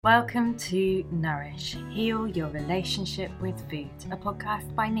Welcome to Nourish, Heal Your Relationship with Food, a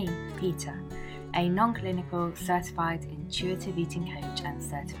podcast by me, Peter, a non-clinical certified intuitive eating coach and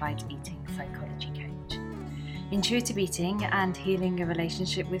certified eating psychology coach. Intuitive eating and healing a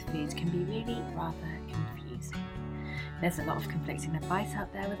relationship with food can be really rather confusing. There's a lot of conflicting advice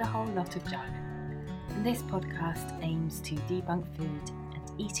out there with a whole lot of jargon. And this podcast aims to debunk food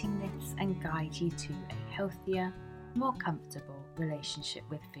and eating myths and guide you to a healthier, more comfortable relationship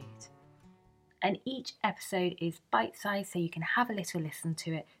with food. And each episode is bite-sized so you can have a little listen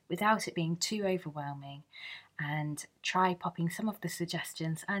to it without it being too overwhelming, and try popping some of the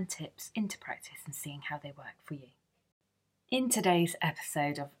suggestions and tips into practice and seeing how they work for you. In today's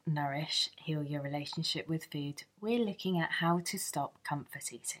episode of Nourish, Heal Your Relationship with Food, we're looking at how to stop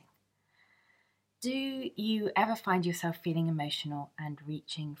comfort eating. Do you ever find yourself feeling emotional and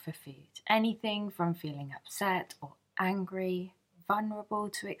reaching for food? Anything from feeling upset or angry, vulnerable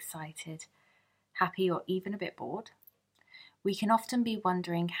to excited, happy or even a bit bored. We can often be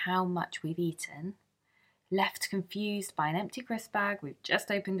wondering how much we've eaten, left confused by an empty crisp bag we've just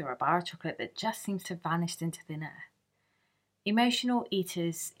opened or a bar of chocolate that just seems to have vanished into thin air. Emotional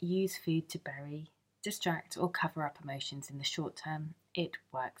eaters use food to bury, distract or cover up emotions in the short term. It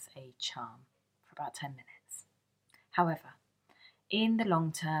works a charm for about 10 minutes. However, in the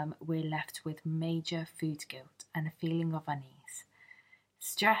long term, we're left with major food guilt and a feeling of unease.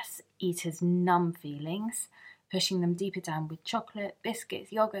 Stress eaters numb feelings, pushing them deeper down with chocolate,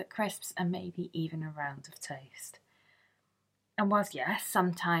 biscuits, yogurt, crisps, and maybe even a round of toast. And whilst yes,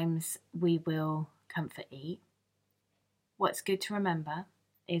 sometimes we will comfort eat, what's good to remember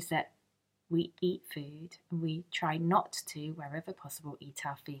is that we eat food and we try not to, wherever possible, eat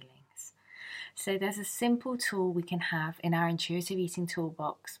our feelings. So there's a simple tool we can have in our intuitive eating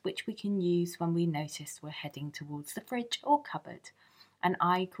toolbox, which we can use when we notice we're heading towards the fridge or cupboard. And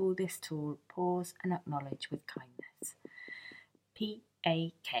I call this tool Pause and Acknowledge with Kindness.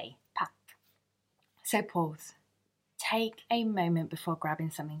 P-A-K, pack. So pause. Take a moment before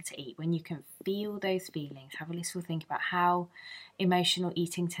grabbing something to eat. When you can feel those feelings, have a little think about how emotional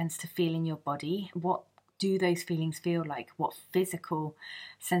eating tends to feel in your body. What do those feelings feel like? What physical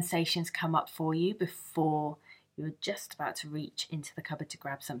sensations come up for you before you're just about to reach into the cupboard to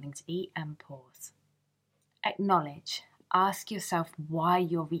grab something to eat? And pause. Acknowledge. Ask yourself why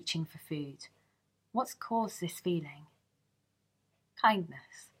you're reaching for food. What's caused this feeling?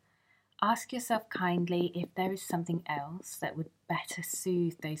 Kindness. Ask yourself kindly if there is something else that would better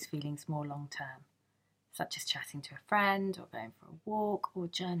soothe those feelings more long term, such as chatting to a friend or going for a walk or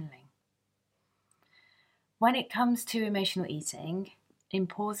journaling. When it comes to emotional eating, in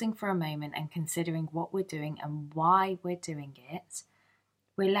pausing for a moment and considering what we're doing and why we're doing it,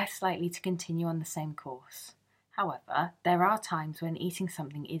 we're less likely to continue on the same course. However, there are times when eating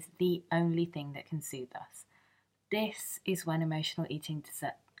something is the only thing that can soothe us. This is when emotional eating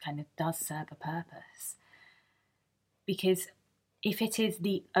does serve a purpose. Because if it is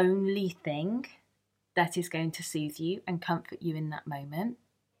the only thing that is going to soothe you and comfort you in that moment,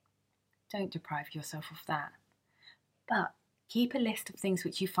 don't deprive yourself of that. But keep a list of things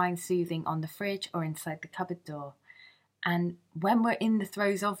which you find soothing on the fridge or inside the cupboard door. And when we're in the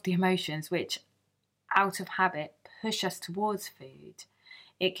throes of the emotions, which out of habit push us towards food,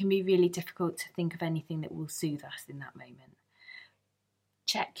 it can be really difficult to think of anything that will soothe us in that moment.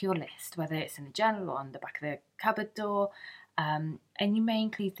 Check your list, whether it's in the journal or on the back of the cupboard door, and you may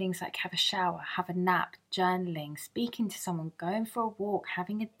include things like have a shower, have a nap, journaling, speaking to someone, going for a walk,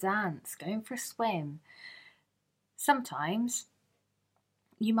 having a dance, going for a swim. Sometimes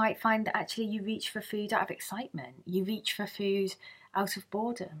you might find that actually you reach for food out of excitement, you reach for food out of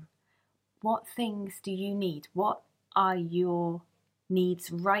boredom. What things do you need? What are your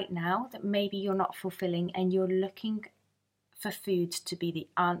needs right now that maybe you're not fulfilling, and you're looking for food to be the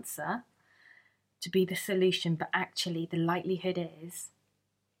answer, to be the solution, but actually the likelihood is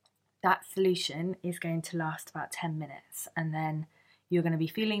that solution is going to last about 10 minutes and then you're going to be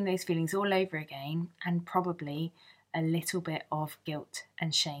feeling those feelings all over again, and probably a little bit of guilt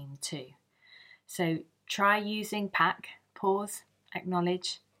and shame too. So try using PACK, pause,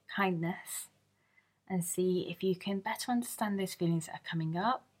 acknowledge, kindness, and see if you can better understand those feelings that are coming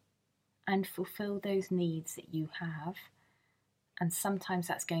up and fulfill those needs that you have. And sometimes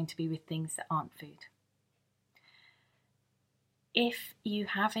that's going to be with things that aren't food. If you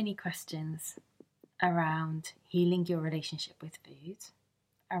have any questions around healing your relationship with food,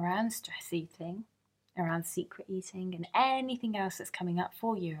 around stress eating, around secret eating, and anything else that's coming up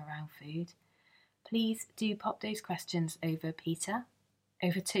for you around food, please do pop those questions over to Peter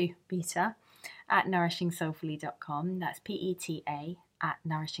at nourishingsoulfully.com. That's PETA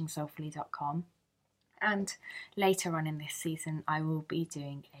nourishingsoulfully.com. And later on in this season, I will be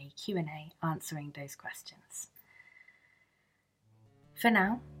doing a Q&A answering those questions. For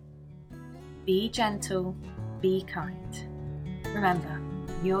now, be gentle, be kind. Remember,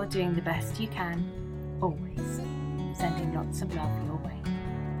 you're doing the best you can, always. Sending lots of love your way.